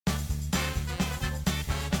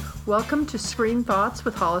Welcome to Screen Thoughts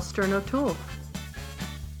with Hollister and O'Toole.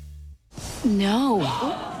 No.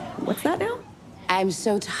 What's that now? I'm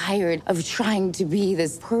so tired of trying to be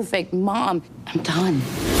this perfect mom. I'm done.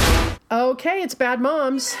 Okay, it's Bad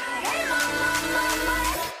Moms.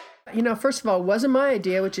 You know, first of all, it wasn't my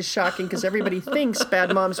idea, which is shocking because everybody thinks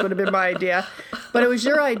Bad Moms would have been my idea. But it was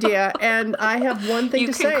your idea, and I have one thing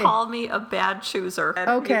to say. You can call me a bad chooser. And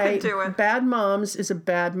okay, you can do it. Bad Moms is a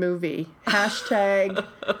bad movie. Hashtag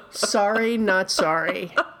sorry, not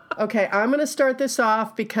sorry. Okay, I'm going to start this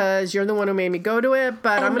off because you're the one who made me go to it,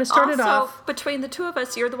 but I'm going to start it off. Also, between the two of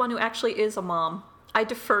us, you're the one who actually is a mom. I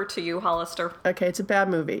defer to you, Hollister. Okay, it's a bad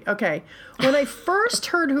movie. Okay, when I first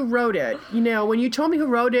heard who wrote it, you know, when you told me who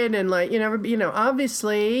wrote it, and like,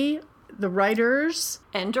 obviously the writers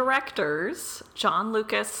and directors, John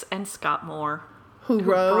Lucas and Scott Moore, who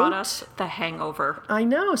brought us The Hangover. I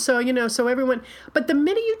know. So so everyone. But the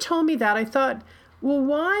minute you told me that, I thought, well,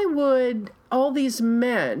 why would all these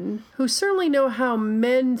men who certainly know how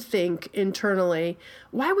men think internally,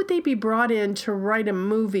 why would they be brought in to write a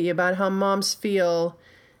movie about how moms feel,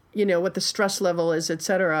 you know, what the stress level is,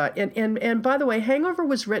 etc. And by the way, Hangover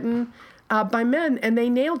was written by men, and they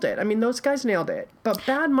nailed it. I mean, those guys nailed it. But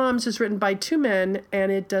Bad Moms is written by two men,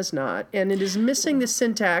 and it does not. And it is missing the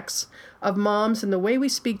syntax of moms and the way we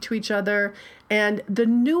speak to each other and the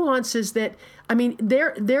nuances that, I mean,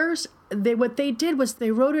 what they did was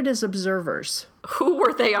they wrote it as observers. Who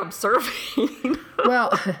were they observing?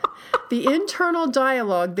 Well, the internal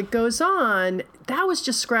dialogue that goes on, that was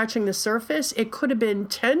just scratching the surface. It could have been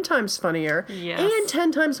 10 times funnier and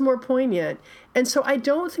 10 times more poignant. And so I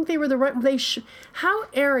don't think they were the right... How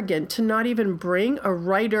arrogant to not even bring a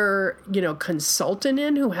writer, consultant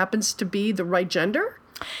in who happens to be the right gender?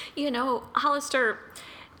 You know, Hollister,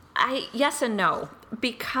 yes and no.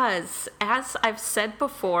 Because, as I've said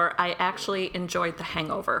before, I actually enjoyed The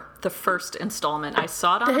Hangover, the first installment. I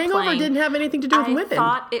saw it on a plane. The Hangover didn't have anything to do with women. I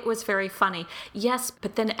thought it was very funny. Yes,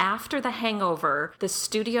 but then after The Hangover, the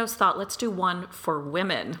studios thought, let's do one for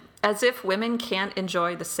women. As if women can't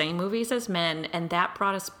enjoy the same movies as men, and that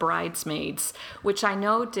brought us Bridesmaids, which I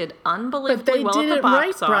know did unbelievably well at the box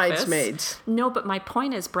office. But they didn't write Bridesmaids. No, but my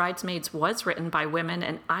point is Bridesmaids was written by women,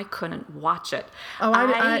 and I couldn't watch it. Oh,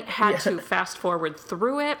 I had to fast forward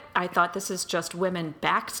through it. I thought this is just women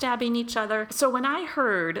backstabbing each other. So when I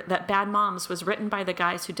heard that Bad Moms was written by the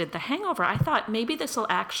guys who did The Hangover, I thought maybe this will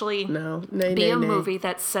actually be a movie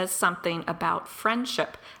that says something about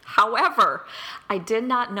friendship. However, I did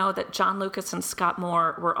not know that John Lucas and Scott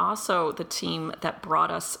Moore were also the team that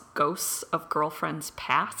brought us Ghosts of Girlfriends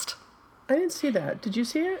Past. I didn't see that. Did you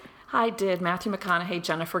see it? I did. Matthew McConaughey,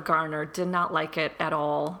 Jennifer Garner, did not like it at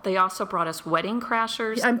all. They also brought us Wedding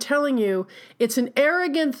Crashers. I'm telling you, it's an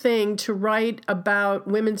arrogant thing to write about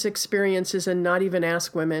women's experiences and not even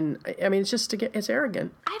ask women. I mean, it's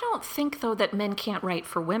arrogant. I don't think, though, that men can't write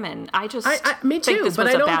for women. I just me too, think this but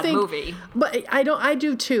was I don't a bad think, movie. But I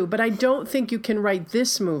do too, but I don't think you can write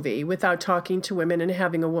this movie without talking to women and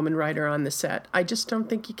having a woman writer on the set. I just don't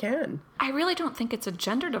think you can. I really don't think it's a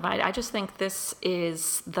gender divide. I just think this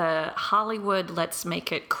is the Hollywood, let's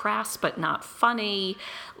make it crass but not funny.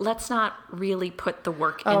 Let's not really put the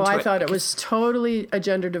work into it. Oh, I thought it was totally a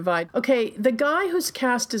gender divide. Okay, the guy who's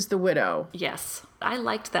cast as the widow. Yes, I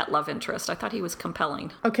liked that love interest. I thought he was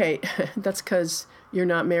compelling. Okay, that's because you're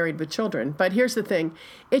not married with children. But here's the thing.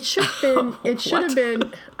 It should have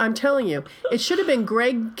been, I'm telling you, it should have been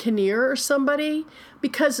Greg Kinnear or somebody,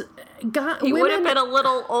 because he would have been a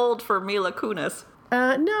little old for Mila Kunis.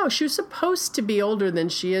 No, she was supposed to be older than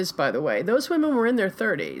she is, by the way. Those women were in their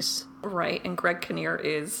 30s. Right, and Greg Kinnear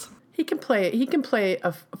is... He can play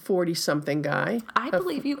a 40-something guy. I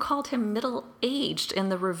believe you called him middle-aged in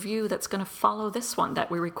the review that's going to follow this one that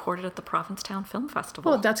we recorded at the Provincetown Film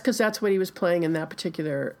Festival. Well, that's because that's what he was playing in that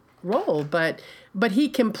particular role, but he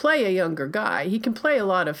can play a younger guy. He can play a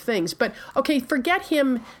lot of things. But, okay, forget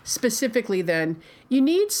him specifically then. You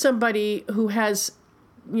need somebody who has...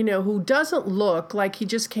 who doesn't look like he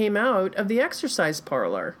just came out of the exercise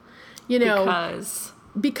parlor.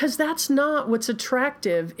 Because that's not what's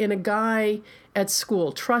attractive in a guy at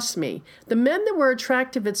school. Trust me. The men that were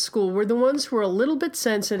attractive at school were the ones who were a little bit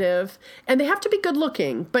sensitive, and they have to be good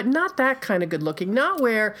looking, but not that kind of good looking. Not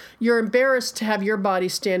where you're embarrassed to have your body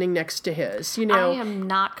standing next to his, I am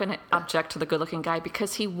not going to object to the good looking guy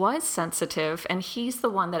because he was sensitive, and he's the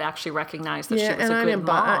one that actually recognized that she was a good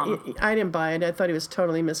mom. I didn't buy it. I thought he was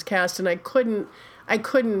totally miscast, and I couldn't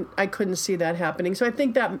see that happening. So I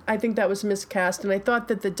think that was miscast, and I thought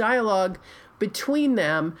that the dialogue between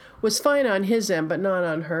them was fine on his end, but not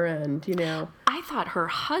on her end, I thought her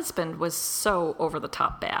husband was so over the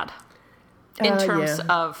top bad. In terms Yeah.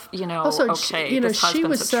 of, Also, this she husband's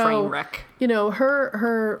was a so, train wreck.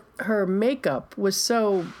 her makeup was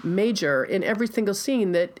so major in every single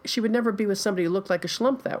scene that she would never be with somebody who looked like a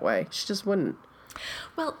schlump that way. She just wouldn't.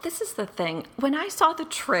 Well, this is the thing. When I saw the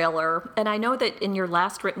trailer, and I know that in your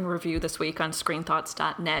last written review this week on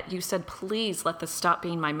screenthoughts.net, you said, please let this stop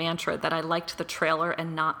being my mantra, that I liked the trailer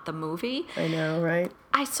and not the movie. I know, right?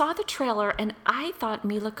 I saw the trailer and I thought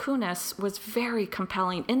Mila Kunis was very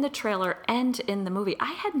compelling in the trailer and in the movie.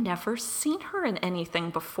 I had never seen her in anything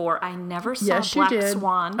before. I never saw Yes, you Black did.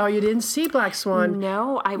 Swan. Oh, you didn't see Black Swan?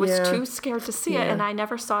 No, I was Yeah. too scared to see it, Yeah. and I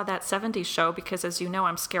never saw that 70s show because, as you know,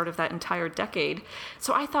 I'm scared of that entire decade.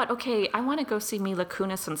 So I thought, okay, I want to go see Mila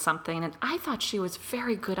Kunis in something, and I thought she was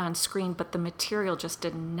very good on screen, but the material just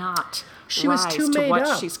did not She was rise too to made what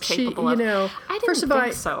up. she's capable of. I didn't first of think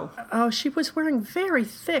all, so. Oh, she was wearing very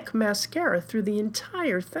thick mascara through the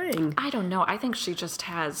entire thing. I don't know. I think she just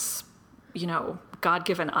has,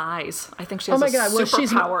 God-given eyes. I think she Oh has my a God! Well,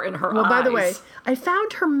 superpower in her eyes. Well, by the way, I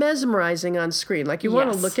found her mesmerizing on screen. Like you want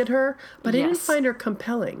to Yes. look at her, but I didn't Yes. find her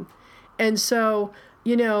compelling. And so,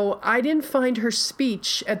 I didn't find her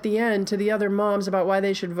speech at the end to the other moms about why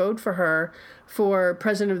they should vote for her for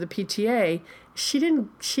president of the PTA. She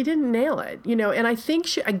didn't nail it. And I think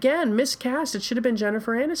she again miscast. It should have been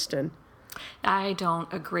Jennifer Aniston. I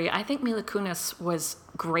don't agree. I think Mila Kunis was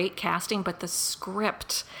great casting, but the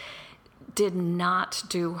script did not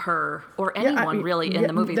do her or anyone really in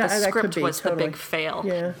the movie. The that could script be, was totally. the big fail.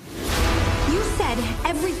 Yeah. You said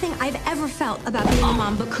everything I've ever felt about being a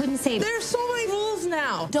mom, but couldn't say. There's so many rules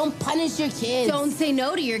now. Don't punish your kids. Don't say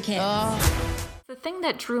no to your kids. The thing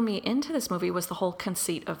that drew me into this movie was the whole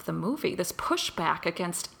conceit of the movie, this pushback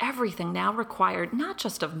against everything now required, not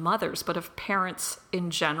just of mothers, but of parents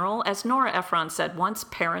in general. As Nora Ephron said, once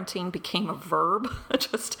parenting became a verb,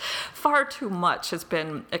 just far too much has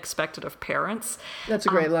been expected of parents. That's a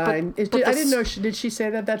great line. but I this- didn't know. Did she say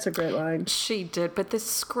that? That's a great line. She did, but this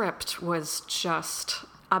script was just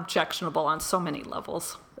objectionable on so many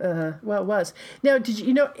levels. Well, it was. Now, did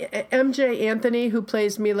MJ Anthony, who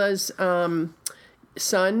plays Mila's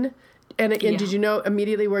son, and Yeah. did you know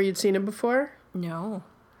immediately where you'd seen him before? No,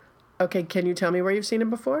 Okay, can you tell me where you've seen him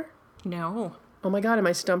before? no. Oh my God, am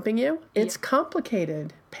I stumping you? It's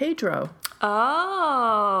complicated. Pedro.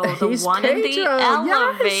 Oh, the He's one in the Pedro, yes.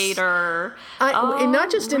 elevator. And not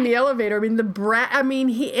just in the elevator. I mean, the brat. I mean,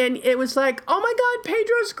 and it was like, oh my God,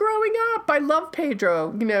 Pedro's growing up. I love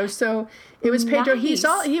Pedro. So it was Pedro.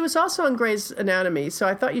 Nice. He was also on Grey's Anatomy, so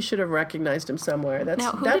I thought you should have recognized him somewhere.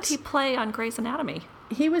 Now, who did he play on Grey's Anatomy?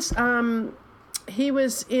 He was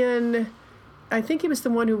in. I think he was the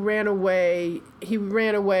one who ran away. He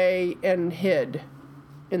ran away and hid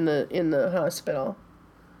in the hospital.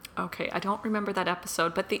 Okay, I don't remember that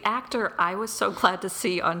episode, but the actor I was so glad to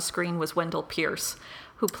see on screen was Wendell Pierce,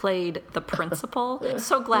 who played the principal. I'm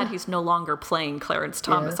so glad he's no longer playing Clarence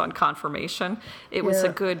Thomas on Confirmation. It was a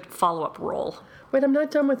Yeah. good follow-up role. Wait, I'm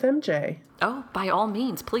not done with MJ. Oh, by all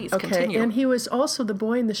means, please Okay, continue. and he was also the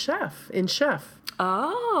boy in Chef.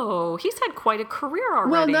 Oh, he's had quite a career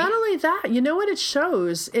already. Well, not only that, what it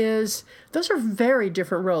shows is those are very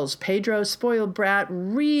different roles. Pedro, spoiled brat,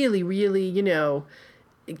 really, really,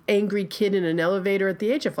 angry kid in an elevator at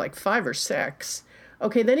the age of like 5 or 6.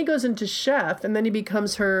 Okay, then he goes into chef, and then he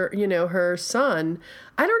becomes her, her son.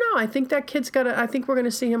 I don't know. I think that kid's I think we're going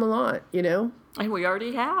to see him a lot, And we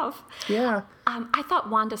already have. Yeah. I thought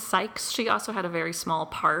Wanda Sykes, she also had a very small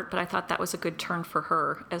part, but I thought that was a good turn for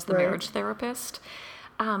her as the Right. marriage therapist.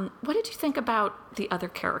 What did you think about the other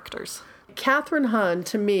characters? Catherine Hahn,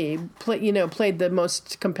 to me, played the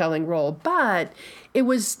most compelling role, but it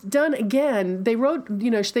was done again. They wrote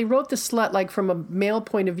the slut like from a male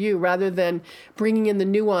point of view rather than bringing in the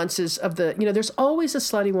nuances of the, there's always a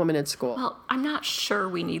slutty woman at school. Well, I'm not sure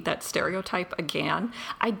we need that stereotype again.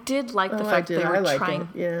 I did like the I fact did. they were I like trying. it.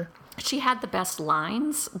 Yeah. She had the best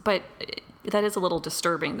lines, but that is a little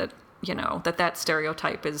disturbing that that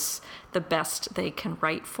stereotype is the best they can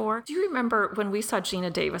write for. Do you remember when we saw Gina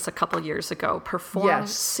Davis a couple years ago perform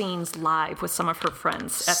Yes. scenes live with some of her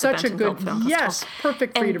friends at Such the a Bentonville good, Film Festival? yes,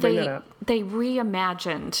 perfect for you to bring that up. They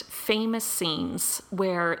reimagined famous scenes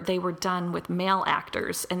where they were done with male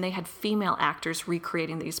actors and they had female actors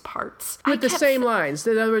recreating these parts. With the same lines.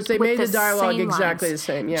 In other words, they made the dialogue same exactly lines, the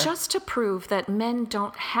same. Yeah. Just to prove that men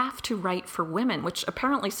don't have to write for women, which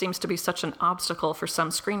apparently seems to be such an obstacle for some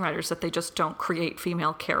screenwriters that they just don't create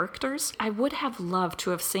female characters. I would have loved to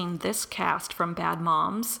have seen this cast from Bad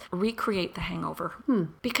Moms recreate The Hangover.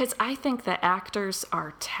 Because I think the actors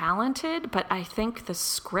are talented, but I think the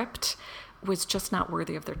script was just not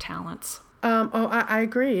worthy of their talents. I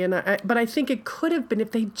agree, but I think it could have been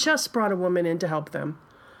if they just brought a woman in to help them.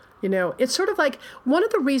 You know, it's sort of like one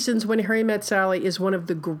of the reasons When Harry Met Sally is one of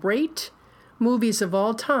the great movies of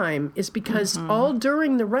all time is because all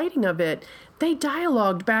during the writing of it, they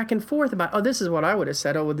dialogued back and forth about, oh, this is what I would have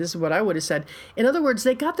said. Oh, this is what I would have said. In other words,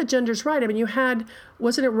 they got the genders right. I mean, you had,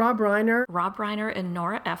 wasn't it Rob Reiner? Rob Reiner and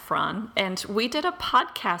Nora Ephron. And we did a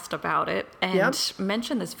podcast about it and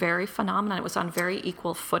mentioned this very phenomenon. It was on very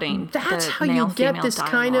equal footing. That's how you get this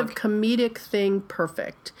kind of comedic thing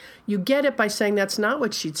perfect. You get it by saying, that's not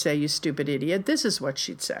what she'd say, you stupid idiot. This is what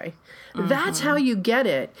she'd say. That's how you get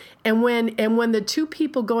it. And when the two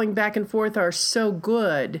people going back and forth are so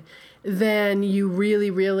good, then you really,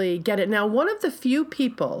 really get it. Now, one of the few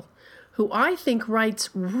people who I think writes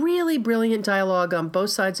really brilliant dialogue on both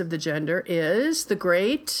sides of the gender is the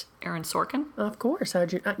great Aaron Sorkin. Of course.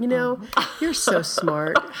 How'd you? You're so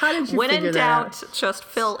smart. How did you when figure in that out? doubt, just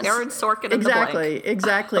fill Aaron Sorkin in the blank.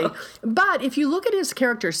 Exactly. But if you look at his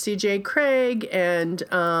characters, C.J. Craig and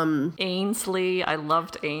Ainsley, I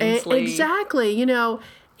loved Ainsley. Exactly.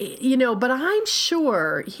 But I'm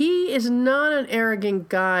sure he is not an arrogant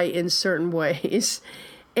guy in certain ways.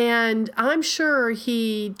 And I'm sure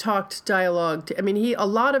he talked dialogue. A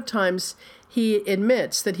lot of times he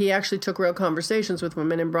admits that he actually took real conversations with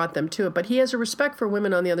women and brought them to it. But he has a respect for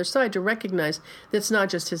women on the other side to recognize that's not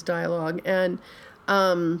just his dialogue. And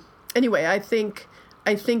anyway, I think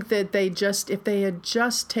that if they had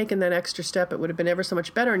just taken that extra step, it would have been ever so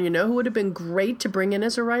much better. And you know who would have been great to bring in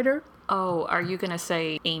as a writer? Oh, are you going to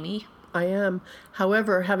say Amy? I am.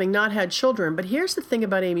 However, having not had children, but here's the thing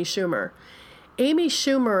about Amy Schumer. Amy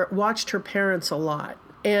Schumer watched her parents a lot.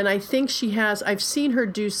 And I think I've seen her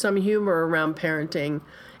do some humor around parenting.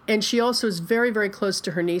 And she also is very, very close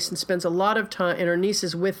to her niece and spends a lot of time, and her niece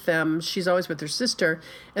is with them. She's always with her sister,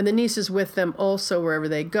 and the niece is with them also wherever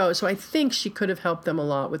they go. So I think she could have helped them a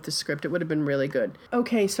lot with the script. It would have been really good.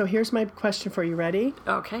 Okay, so here's my question for you. Ready?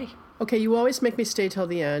 Okay, you always make me stay till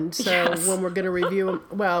the end. So yes. when we're going to review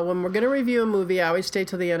a movie, I always stay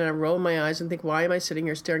till the end and I roll my eyes and think, why am I sitting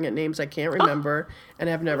here staring at names I can't remember and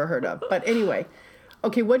have never heard of? But anyway,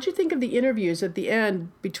 okay, what'd you think of the interviews at the end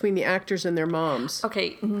between the actors and their moms?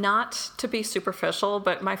 Okay, not to be superficial,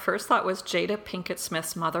 but my first thought was Jada Pinkett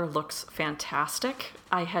Smith's mother looks fantastic.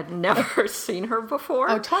 I had never seen her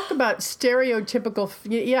before. Oh, talk about stereotypical.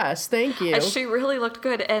 Yes, thank you. She really looked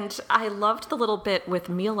good. And I loved the little bit with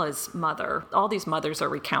Mila's mother. All these mothers are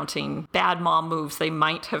recounting bad mom moves they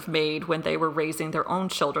might have made when they were raising their own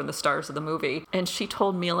children, the stars of the movie. And she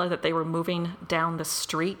told Mila that they were moving down the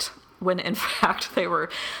street when in fact they were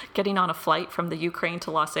getting on a flight from the Ukraine to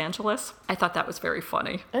Los Angeles. I thought that was very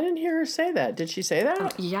funny. I didn't hear her say that. Did she say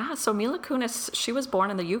that? Yeah, so Mila Kunis, she was born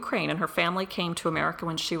in the Ukraine and her family came to America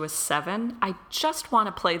when she was 7. I just want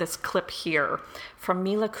to play this clip here from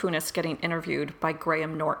Mila Kunis getting interviewed by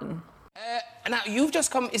Graham Norton. Now, you've just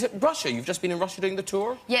come, is it Russia? You've just been in Russia doing the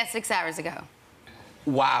tour? Yeah, 6 hours ago.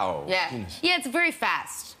 Wow. Yeah. Goodness. Yeah, it's very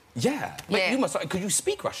fast. Yeah. But you must, because you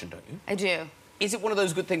speak Russian, don't you? I do. Is it one of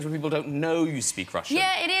those good things where people don't know you speak Russian?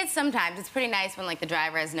 Yeah, it is sometimes. It's pretty nice when, the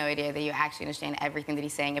driver has no idea that you actually understand everything that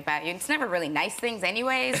he's saying about you. It's never really nice things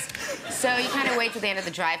anyways, so you kind of wait till the end of the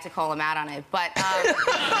drive to call him out on it, but,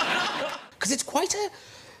 Because it's quite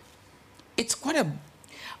a...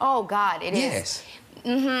 Oh, God, it is. Yes.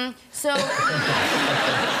 Mm-hmm. So,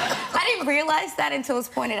 I didn't realize that until it was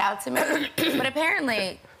pointed out to me, but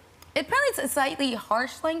apparently it's a slightly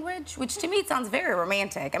harsh language, which to me it sounds very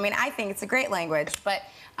romantic. I mean, I think it's a great language, but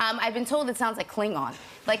I've been told it sounds like Klingon.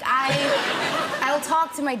 I'll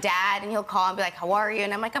talk to my dad and he'll call and be like, how are you?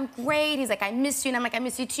 And I'm like, I'm great. He's like, I miss you. And I'm like, I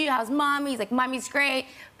miss you too. How's mommy? He's like, mommy's great.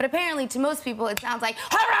 But apparently to most people it sounds like...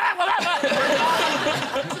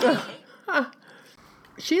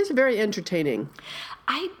 She is very entertaining.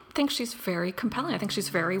 I think she's very compelling. I think she's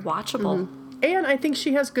very watchable. Mm-hmm. And I think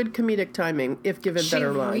she has good comedic timing, if given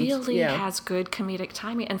better lines. She really has good comedic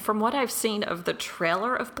timing. And from what I've seen of the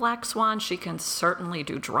trailer of Black Swan, she can certainly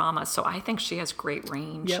do drama. So I think she has great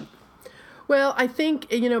range. Yep. Well, I think,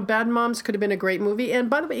 Bad Moms could have been a great movie.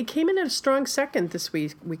 And by the way, it came in at a strong second this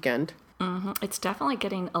weekend. Mm-hmm. It's definitely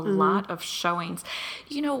getting a lot of showings.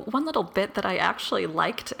 One little bit that I actually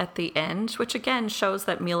liked at the end, which again shows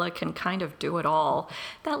that Mila can kind of do it all,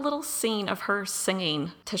 that little scene of her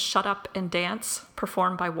singing to Shut Up and Dance,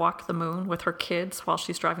 performed by Walk the Moon with her kids while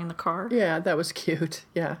she's driving the car. Yeah, that was cute.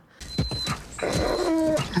 Yeah.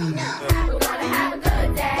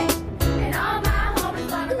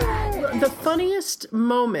 The funniest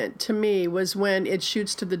moment to me was when it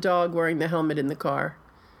shoots to the dog wearing the helmet in the car.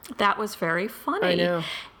 That was very funny. I know.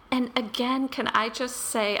 And again, can I just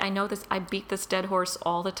say, I know this, I beat this dead horse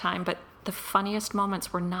all the time, but the funniest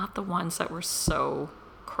moments were not the ones that were so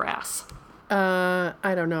crass. I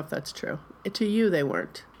don't know if that's true. To you, they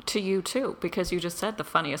weren't. To you, too, because you just said the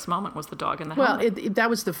funniest moment was the dog in the Well, helmet. that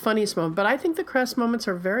was the funniest moment. But I think the crass moments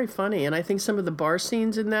are very funny. And I think some of the bar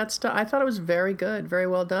scenes in that stuff, I thought it was very good, very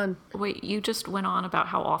well done. Wait, you just went on about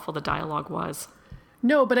how awful the dialogue was.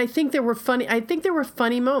 No, but I think there were funny. I think there were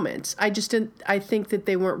funny moments. I just didn't. I think that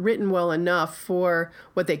they weren't written well enough for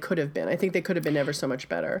what they could have been. I think they could have been ever so much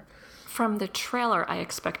better. From the trailer, I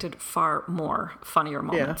expected far more funnier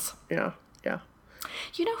moments. Yeah.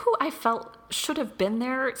 You know who I felt should have been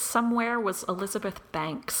there somewhere was Elizabeth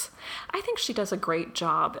Banks. I think she does a great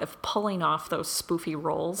job of pulling off those spoofy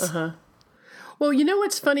roles. Uh-huh. Well, you know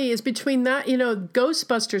what's funny is between that,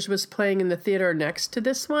 Ghostbusters was playing in the theater next to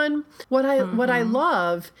this one. What I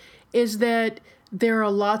love is that there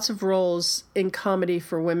are lots of roles in comedy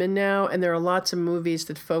for women now, and there are lots of movies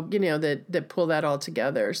that that pull that all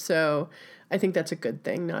together. So I think that's a good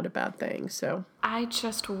thing, not a bad thing. So I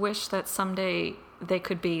just wish that someday they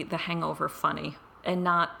could be The Hangover funny and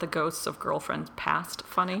not the Ghosts of Girlfriends Past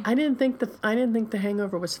funny. I didn't think The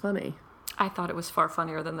Hangover was funny. I thought it was far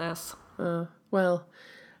funnier than this. Well,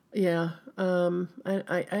 yeah.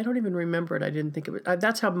 I don't even remember it. I didn't think it was.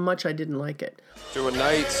 That's how much I didn't like it. To a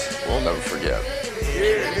night we'll never forget.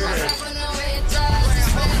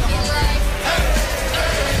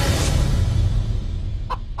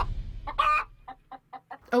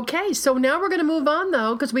 Okay, so now we're going to move on,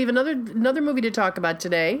 though, because we have another movie to talk about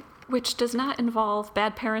today. Which does not involve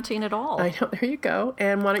bad parenting at all. I know, there you go.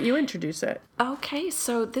 And why don't you introduce it? Okay,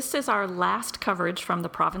 so this is our last coverage from the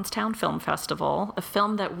Provincetown Film Festival, a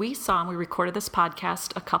film that we saw and we recorded this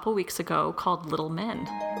podcast a couple weeks ago called Little Men.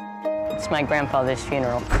 It's my grandfather's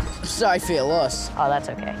funeral. So I feel lost. Oh, that's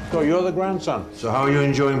okay. So you're the grandson. So how are you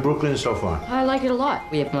enjoying Brooklyn so far? I like it a lot.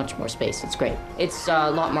 We have much more space. It's great. It's a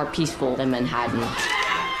lot more peaceful than Manhattan.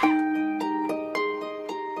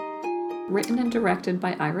 Written and directed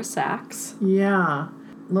by Ira Sachs. Yeah.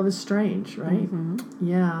 Love is Strange, right? Mm-hmm.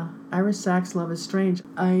 Yeah. Ira Sachs' Love is Strange.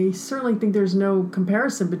 I certainly think there's no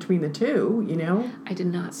comparison between the two, I did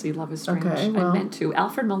not see Love is Strange. Okay, well, I meant to.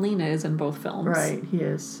 Alfred Molina is in both films. Right, he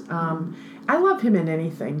is. I love him in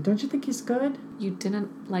anything. Don't you think he's good? You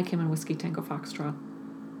didn't like him in Whiskey Tango Foxtrot?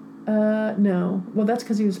 No. Well, that's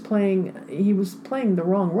because he was playing the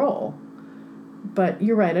wrong role. But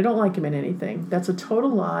you're right. I don't like him in anything. That's a total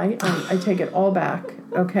lie. I take it all back.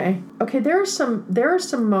 Okay. There are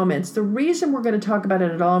some moments. The reason we're going to talk about it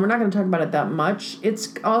at all, and we're not going to talk about it that much.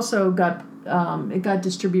 It's also got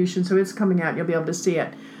distribution, so it's coming out. You'll be able to see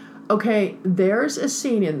it. Okay. There's a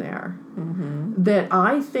scene in there that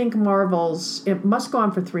I think marvels. It must go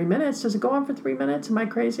on for 3 minutes. Does it go on for 3 minutes? Am I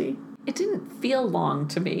crazy? It didn't feel long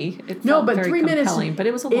to me. It felt but very 3 minutes. compelling, but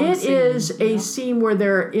it was a long scene. It is a scene where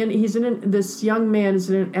this young man is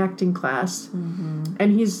in an acting class, and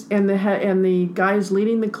the guy who's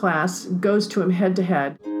leading the class goes to him head to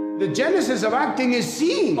head. The genesis of acting is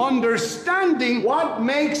seeing, understanding what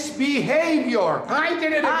makes behavior. I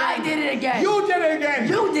did it again. I did it again. You did it again.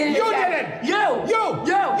 You did it You again. did it. You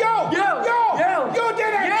did it. You did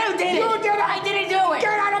it. You did it. I didn't do it.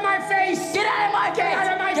 Get out of my face. Get out of my face. Get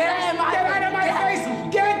out of my Get face. out of my Get out of my face.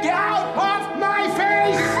 face. Get out of my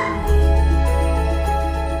face.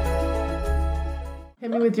 Hit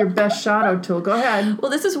me with your best shot, O'Toole. Go ahead. Well,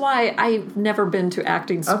 this is why I've never been to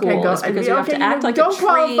acting school. Okay, go. Is because you have to act like don't a tree,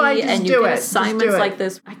 qualify, just and do you get it. assignments Just do it. like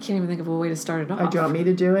this. I can't even think of a way to start it off. Do you want me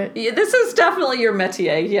to do it? Yeah, this is definitely your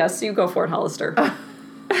métier. Yes, you go for it, Hollister.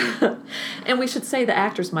 And we should say the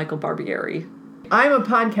actor's Michael Barbieri. I'm a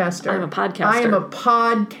podcaster. I'm a podcaster. I am a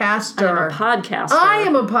podcaster. I'm a podcaster. I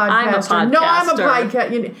am a podcaster. I'm a podcaster. No, I'm a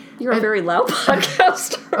podcaster. You're a very loud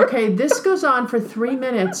podcaster. Okay, this goes on for 3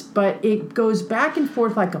 minutes, but it goes back and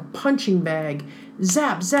forth like a punching bag.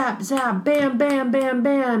 Zap, zap, zap, bam, bam, bam,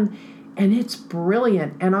 bam. And it's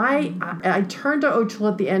brilliant. And I turned to O'Toole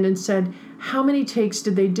at the end and said, how many takes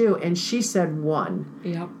did they do? And she said 1.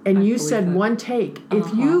 Yep. And you said 1 take.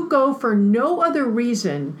 If you go for no other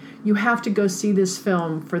reason, you have to go see this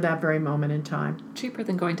film for that very moment in time. Cheaper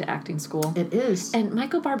than going to acting school. It is. And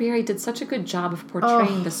Michael Barbieri did such a good job of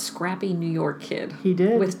portraying the scrappy New York kid. He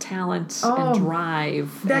did. With talent and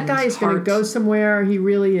drive. That guy is going to go somewhere. He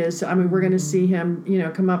really is. I mean, we're going to see him,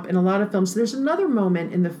 come up in a lot of films. There's another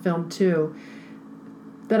moment in the film, too,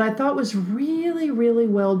 that I thought was really, really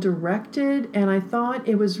well directed, and I thought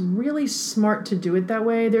it was really smart to do it that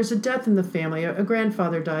way. There's a death in the family. A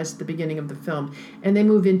grandfather dies at the beginning of the film, and they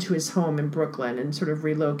move into his home in Brooklyn and sort of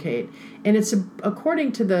relocate. And it's,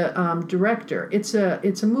 according to the director, it's a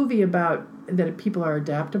movie about that people are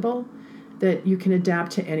adaptable, that you can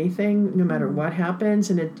adapt to anything no matter what happens,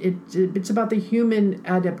 and it's about the human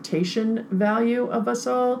adaptation value of us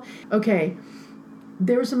all. Okay,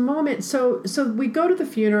 there's a moment, so we go to the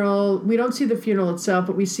funeral. We don't see the funeral itself,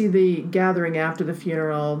 but we see the gathering after the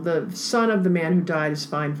funeral. The son of the man who died is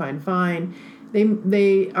fine.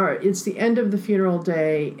 They are, it's the end of the funeral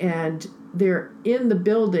day, and they're in the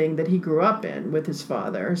building that he grew up in with his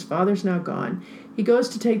father. His father's now gone. He goes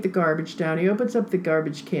to take the garbage down. He opens up the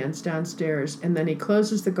garbage cans downstairs, and then he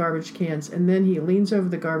closes the garbage cans, and then he leans over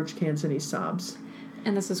the garbage cans and he sobs.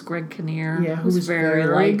 And this is Greg Kinnear, who's very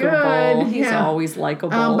likable. He's always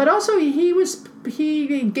likable. But also he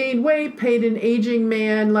gained weight, played an aging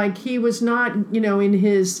man. Like, he was not, in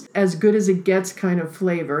his as good as it gets kind of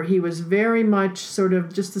flavor. He was very much sort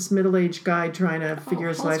of just this middle-aged guy trying to figure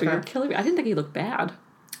his life out. You're killing me. I didn't think he looked bad.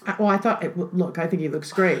 Well, I think he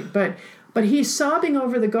looks great. But he's sobbing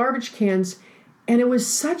over the garbage cans, and it was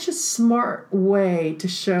such a smart way to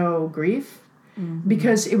show grief. Mm-hmm.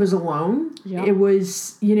 Because it was alone. Yep. It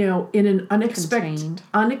was, in an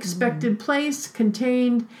unexpected place,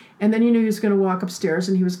 contained, and then he was going to walk upstairs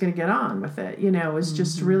and he was going to get on with it. It was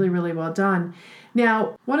just really, really well done.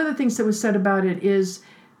 Now, one of the things that was said about it is,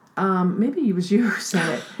 maybe it was you who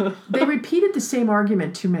said it, they repeated the same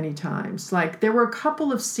argument too many times. Like, there were a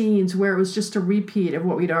couple of scenes where it was just a repeat of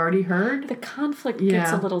what we'd already heard. The conflict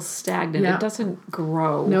gets a little stagnant. Yeah. It doesn't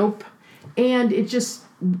grow. Nope. And it just...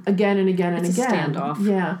 again and again and again. Standoff.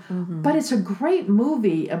 Yeah. Mm-hmm. But it's a great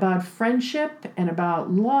movie about friendship and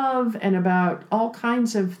about love and about all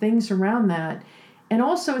kinds of things around that. And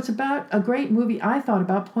also it's about a great movie, I thought,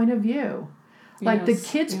 about point of view. Like, the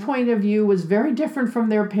kids' point of view was very different from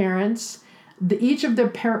their parents. Each of the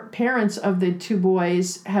parents of the two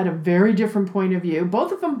boys had a very different point of view.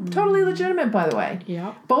 Both of them totally legitimate, by the way.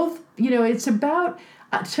 Yeah. Both, it's about...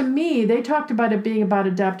 to me, they talked about it being about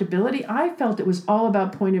adaptability. I felt it was all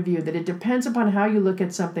about point of view, that it depends upon how you look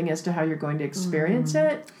at something as to how you're going to experience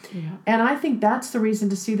it. Yeah. And I think that's the reason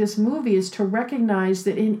to see this movie, is to recognize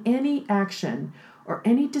that in any action or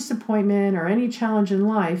any disappointment or any challenge in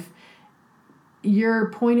life, your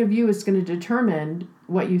point of view is going to determine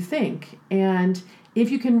what you think. And if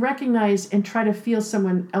you can recognize and try to feel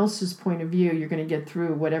someone else's point of view, you're going to get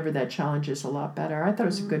through whatever that challenge is a lot better. I thought it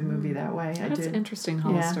was a good movie that way. That's interesting,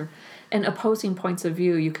 Hollister. Yeah. And opposing points of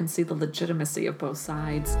view, you can see the legitimacy of both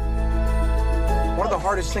sides. One of the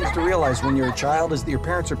hardest things to realize when you're a child is that your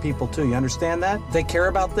parents are people too. You understand that? They care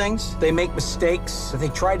about things. They make mistakes. They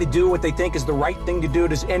try to do what they think is the right thing to do.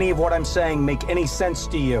 Does any of what I'm saying make any sense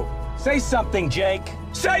to you? Say something, Jake.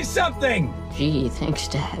 Say something! Gee, thanks,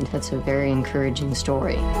 Dad. That's a very encouraging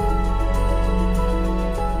story.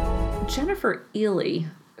 Jennifer Ehle,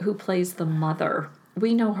 who plays the mother,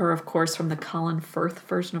 we know her, of course, from the Colin Firth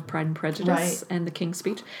version of Pride and Prejudice and The King's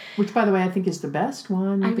Speech. Which, by the way, I think is the best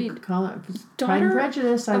one. Pride and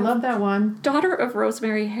Prejudice. I love that one. Daughter of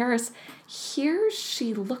Rosemary Harris. Here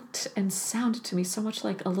she looked and sounded to me so much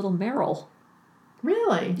like a little Meryl.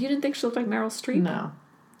 Really? You didn't think she looked like Meryl Streep? No.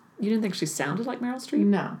 You didn't think she sounded like Meryl Streep?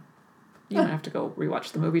 No. You don't have to go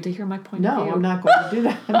rewatch the movie to hear my point of view. No, I'm not going to do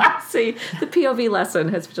that. See, the POV lesson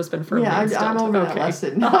has just been firmly instilled. I'm over that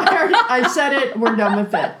lesson. I said it. We're done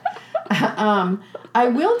with it. I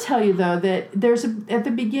will tell you, though, that there's at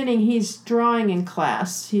the beginning, he's drawing in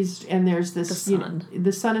class. There's this... The son.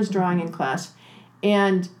 The son is drawing in class.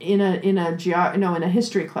 And in a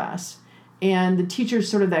history class. And the teacher's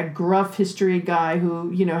sort of that gruff history guy who,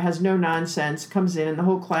 has no nonsense, comes in, and the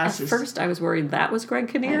whole class At first, I was worried that was Greg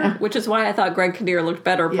Kinnear, which is why I thought Greg Kinnear looked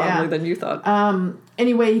better probably than you thought.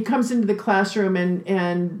 Anyway, he comes into the classroom,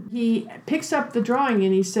 and he picks up the drawing,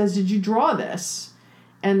 and he says, "Did you draw this?"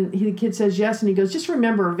 And the kid says, "Yes." And he goes, "Just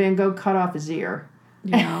remember, Van Gogh cut off his ear."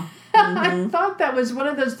 Yeah. I thought that was one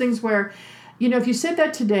of those things where... if you said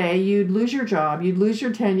that today, you'd lose your job, you'd lose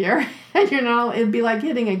your tenure, and it'd be like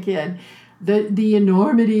hitting a kid. The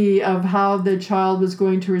enormity of how the child was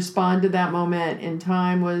going to respond to that moment in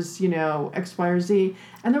time was, X, Y, or Z.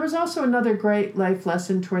 And there was also another great life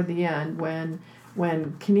lesson toward the end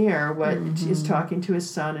when Kinnear is talking to his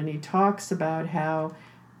son, and he talks about how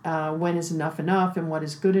when is enough and what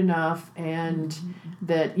is good enough, and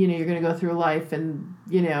that, you're going to go through life, and,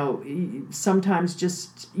 sometimes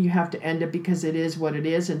just you have to end it because it is what it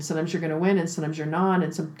is, and sometimes you're going to win, and sometimes you're not,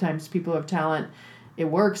 and sometimes people have talent, it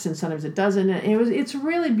works, and sometimes it doesn't. It's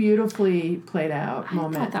really beautifully played out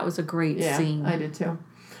moment. I thought that was a great scene. I did too.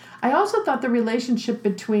 I also thought the relationship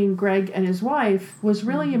between Greg and his wife was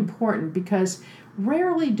really important, because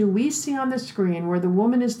Rarely do we see on the screen where the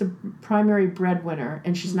woman is the primary breadwinner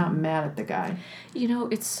and she's not mad at the guy. You know,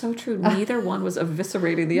 it's so true. Neither one was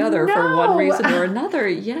eviscerating the other for one reason or another.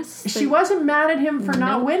 Yes. She wasn't mad at him for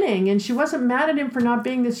not winning, and she wasn't mad at him for not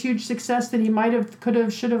being this huge success that he might have, could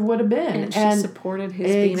have, should have, would have been. And she supported his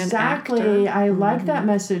being an actor. Exactly. I like that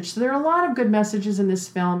message. So there are a lot of good messages in this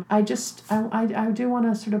film. I do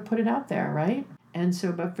want to sort of put it out there, right? And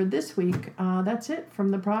so, but for this week, that's it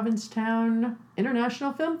from the Provincetown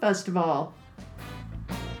International Film Festival.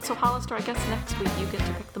 So, Hollister, I guess next week you get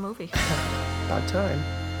to pick the movie. About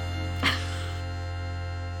time.